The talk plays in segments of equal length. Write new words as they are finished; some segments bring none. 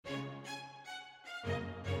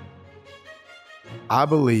I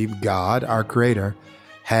believe God, our Creator,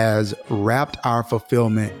 has wrapped our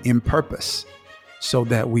fulfillment in purpose so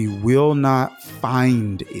that we will not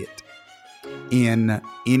find it in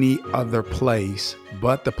any other place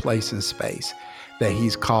but the place and space that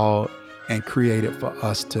He's called and created for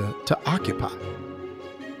us to occupy.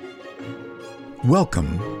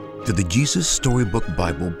 Welcome to the Jesus Storybook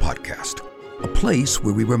Bible Podcast, a place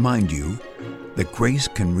where we remind you that grace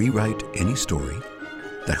can rewrite any story,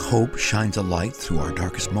 that hope shines a light through our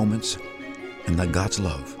darkest moments, and that God's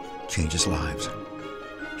love changes lives.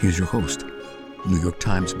 Here's your host, New York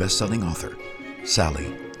Times bestselling author,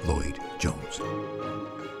 Sally Lloyd Jones.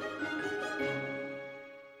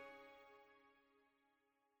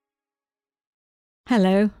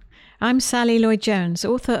 Hello, I'm Sally Lloyd Jones,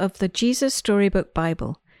 author of the Jesus Storybook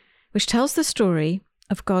Bible, which tells the story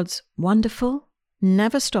of God's wonderful,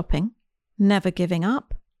 never stopping, never giving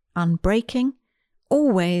up, unbreaking,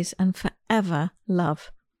 always and forever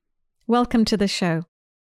love. Welcome to the show.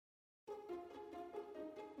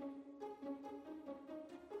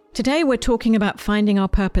 Today we're talking about finding our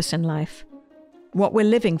purpose in life, what we're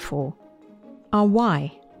living for, our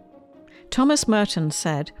why. Thomas Merton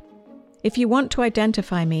said, "If you want to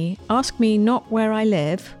identify me, ask me not where I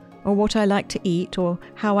live, or what I like to eat, or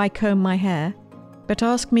how I comb my hair, but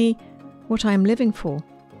ask me what I am living for,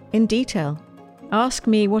 in detail. Ask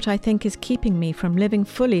me what I think is keeping me from living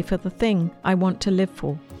fully for the thing I want to live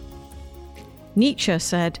for." Nietzsche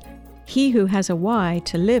said, "He who has a why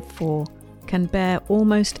to live for can bear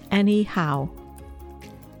almost any how."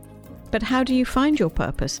 But how do you find your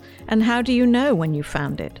purpose, and how do you know when you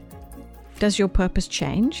found it? Does your purpose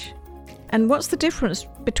change? And what's the difference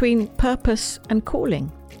between purpose and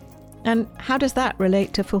calling? And how does that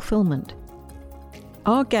relate to fulfillment?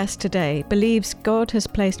 Our guest today believes God has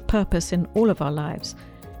placed purpose in all of our lives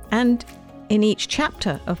and in each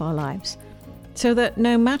chapter of our lives, so that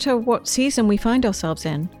no matter what season we find ourselves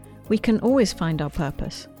in, we can always find our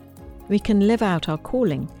purpose. We can live out our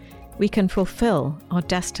calling. We can fulfill our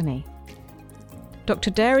destiny. Dr.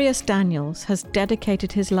 Dharius Daniels has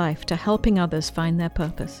dedicated his life to helping others find their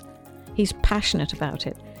purpose. He's passionate about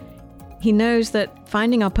it. He knows that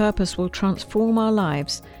finding our purpose will transform our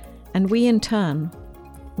lives, and we in turn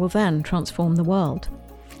will then transform the world.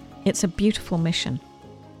 It's a beautiful mission.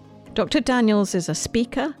 Dr. Daniels is a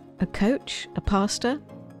speaker, a coach, a pastor.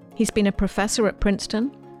 He's been a professor at Princeton,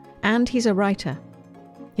 and he's a writer.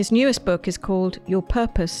 His newest book is called Your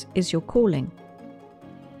Purpose is Your Calling.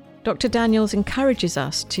 Dr. Daniels encourages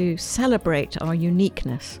us to celebrate our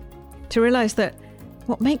uniqueness, to realize that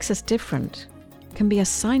what makes us different can be a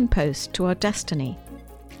signpost to our destiny.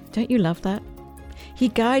 Don't you love that? He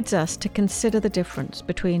guides us to consider the difference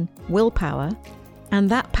between willpower and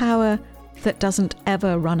that power that doesn't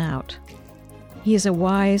ever run out. He is a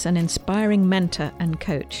wise and inspiring mentor and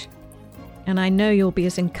coach, and I know you'll be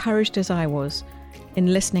as encouraged as I was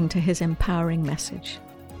in listening to his empowering message.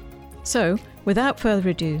 So, without further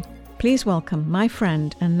ado, please welcome my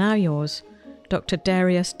friend and now yours, Dr.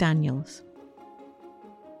 Dharius Daniels.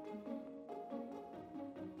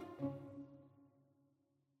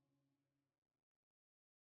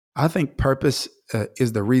 I think purpose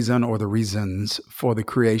is the reason or the reasons for the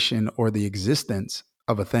creation or the existence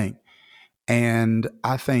of a thing. And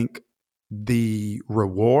I think the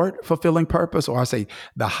reward fulfilling purpose, or I say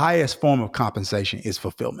the highest form of compensation, is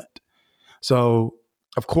fulfillment. So,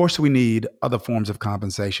 of course, we need other forms of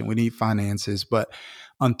compensation. We need finances, but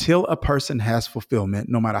until a person has fulfillment,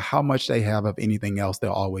 no matter how much they have of anything else,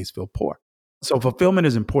 they'll always feel poor. So fulfillment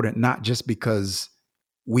is important, not just because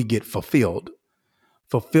we get fulfilled.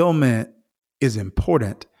 Fulfillment is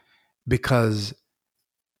important because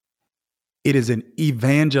it is an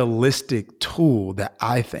evangelistic tool that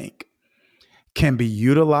I think can be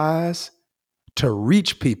utilized to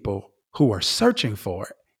reach people who are searching for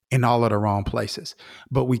it in all of the wrong places.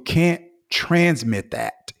 But we can't transmit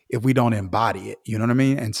that if we don't embody it. You know what I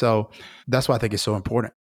mean? And so that's why I think it's so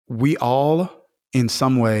important. We all, in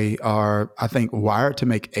some way, are, I think, wired to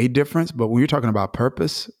make a difference. But when you're talking about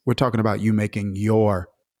purpose, we're talking about you making your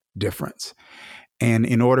difference. And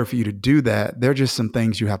in order for you to do that, there are just some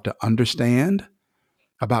things you have to understand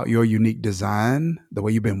about your unique design, the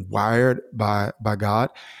way you've been wired by God.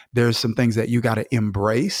 There's some things that you got to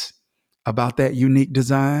embrace about that unique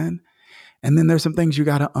design. And then there's some things you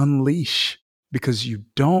got to unleash, because you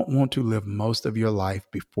don't want to live most of your life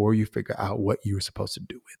before you figure out what you're supposed to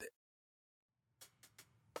do with it.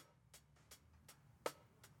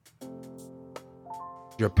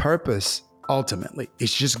 Your purpose, ultimately,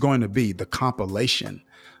 is just going to be the compilation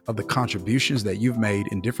of the contributions that you've made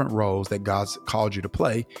in different roles that God's called you to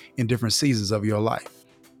play in different seasons of your life.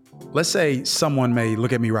 Let's say someone may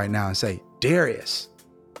look at me right now and say, Dharius,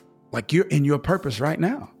 like you're in your purpose right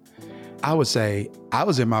now. I would say I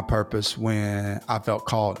was in my purpose when I felt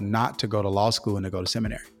called not to go to law school and to go to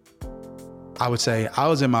seminary. I would say I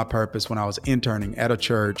was in my purpose when I was interning at a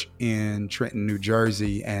church in Trenton, New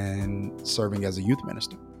Jersey, and serving as a youth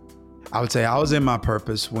minister. I would say I was in my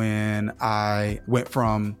purpose when I went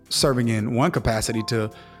from serving in one capacity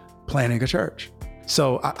to planning a church.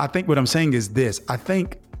 So I think what I'm saying is this. I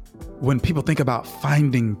think when people think about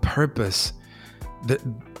finding purpose, that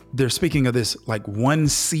they're speaking of this like one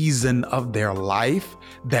season of their life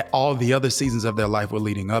that all the other seasons of their life were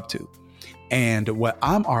leading up to. And what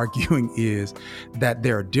I'm arguing is that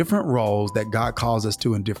there are different roles that God calls us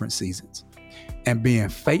to in different seasons. And being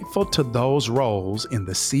faithful to those roles in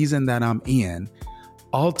the season that I'm in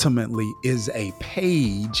ultimately is a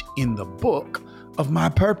page in the book of my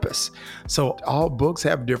purpose. So all books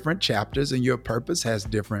have different chapters and your purpose has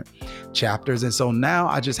different chapters. And so now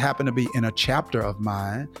I just happen to be in a chapter of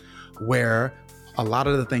mine where a lot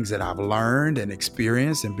of the things that I've learned and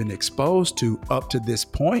experienced and been exposed to up to this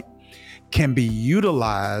point can be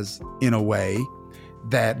utilized in a way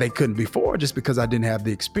that they couldn't before just because I didn't have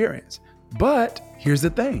the experience. But here's the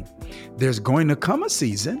thing. There's going to come a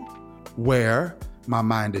season where my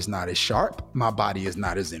mind is not as sharp, my body is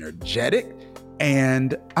not as energetic,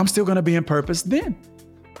 and I'm still going to be in purpose then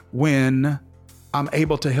when I'm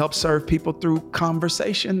able to help serve people through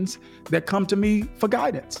conversations that come to me for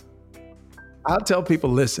guidance. I'll tell people,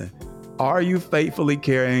 listen, are you faithfully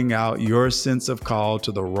carrying out your sense of call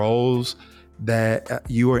to the roles that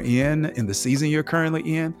you are in the season you're currently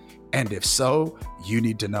in? And if so, you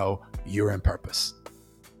need to know you're in purpose.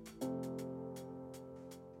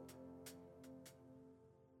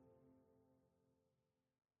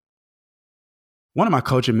 One of my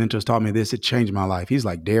coaching mentors taught me this. It changed my life. He's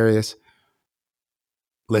like, Dharius,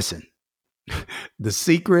 listen, the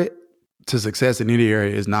secret to success in any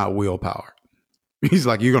area is not willpower. He's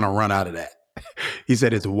like, you're going to run out of that. He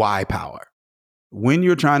said, it's why power. When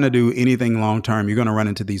you're trying to do anything long-term, you're going to run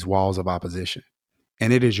into these walls of opposition.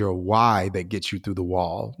 And it is your why that gets you through the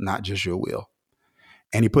wall, not just your will.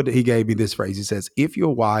 And he gave me this phrase. He says, if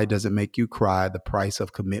your why doesn't make you cry, the price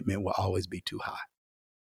of commitment will always be too high.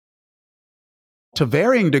 To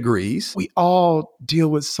varying degrees, we all deal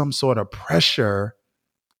with some sort of pressure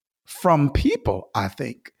from people, I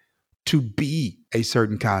think, to be a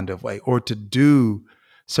certain kind of way or to do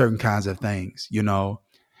certain kinds of things, you know.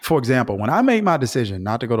 For example, when I made my decision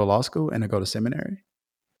not to go to law school and to go to seminary,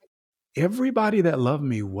 everybody that loved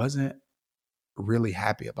me wasn't really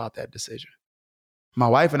happy about that decision. My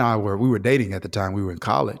wife and I we were dating at the time. We were in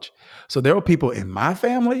college. So there were people in my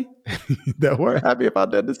family that weren't happy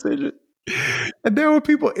about that decision. And there were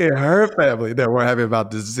people in her family that weren't happy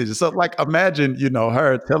about this decision. So like, imagine, you know,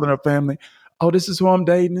 her telling her family, oh, this is who I'm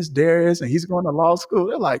dating, this Dharius, and he's going to law school.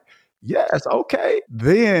 They're like, yes, okay.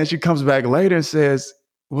 Then she comes back later and says,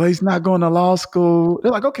 well, he's not going to law school.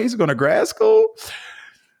 They're like, okay, he's going to grad school.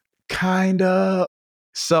 Kind of.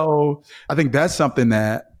 So I think that's something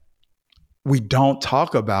that we don't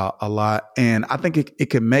talk about a lot. And I think it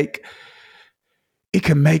can make,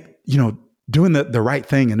 you know, doing the right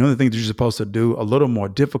thing and doing the things that you're supposed to do a little more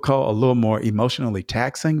difficult, a little more emotionally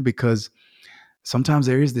taxing, because sometimes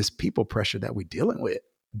there is this people pressure that we're dealing with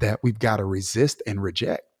that we've got to resist and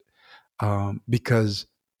reject, because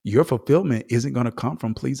your fulfillment isn't going to come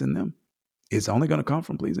from pleasing them. It's only going to come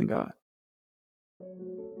from pleasing God.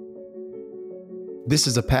 This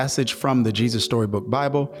is a passage from the Jesus Storybook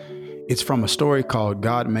Bible. It's from a story called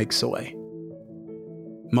God Makes a Way.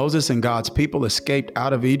 Moses and God's people escaped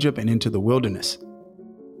out of Egypt and into the wilderness.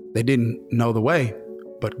 They didn't know the way,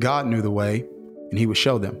 but God knew the way, and he would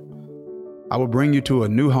show them. I will bring you to a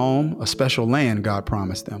new home, a special land, God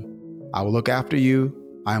promised them. I will look after you.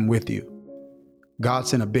 I am with you. God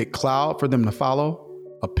sent a big cloud for them to follow,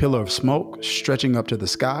 a pillar of smoke stretching up to the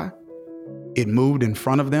sky. It moved in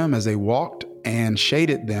front of them as they walked and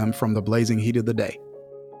shaded them from the blazing heat of the day.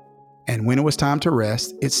 And when it was time to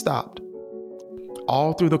rest, it stopped.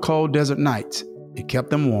 All through the cold desert nights, it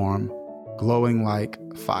kept them warm, glowing like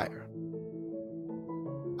fire.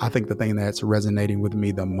 I think the thing that's resonating with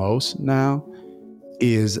me the most now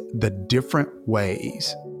is the different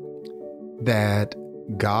ways that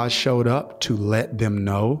God showed up to let them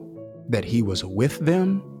know that he was with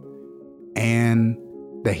them and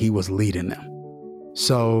that he was leading them.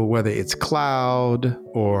 So whether it's cloud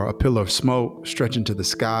or a pillar of smoke stretching to the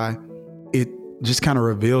sky, it just kind of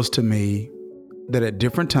reveals to me that at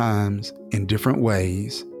different times, in different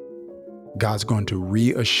ways, God's going to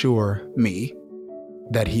reassure me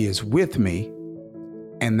that he is with me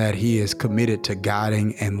and that He is committed to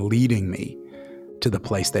guiding and leading me to the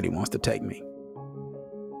place that He wants to take me.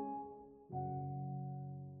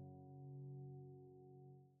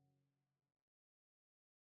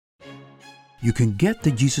 You can get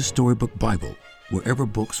the Jesus Storybook Bible wherever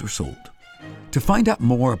books are sold. To find out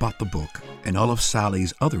more about the book and all of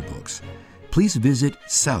Sally's other books, please visit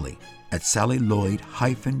Sally at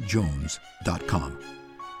sallylloyd-jones.com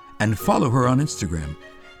and follow her on Instagram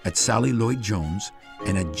at Sally Lloyd Jones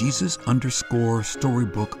and at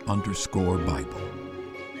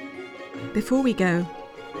Jesus_storybook_Bible. Before we go,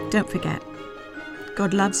 don't forget,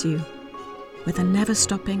 God loves you with a never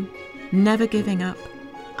stopping, never giving up,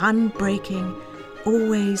 unbreaking,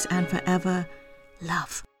 always and forever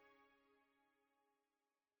love.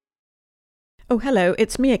 Oh, hello,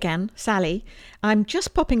 it's me again, Sally. I'm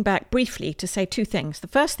just popping back briefly to say two things. The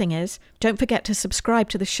first thing is, don't forget to subscribe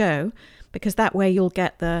to the show, because that way you'll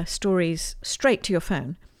get the stories straight to your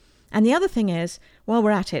phone. And the other thing is, while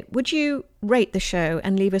we're at it, would you rate the show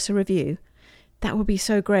and leave us a review? That would be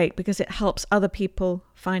so great, because it helps other people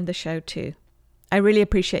find the show too. I really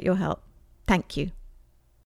appreciate your help. Thank you.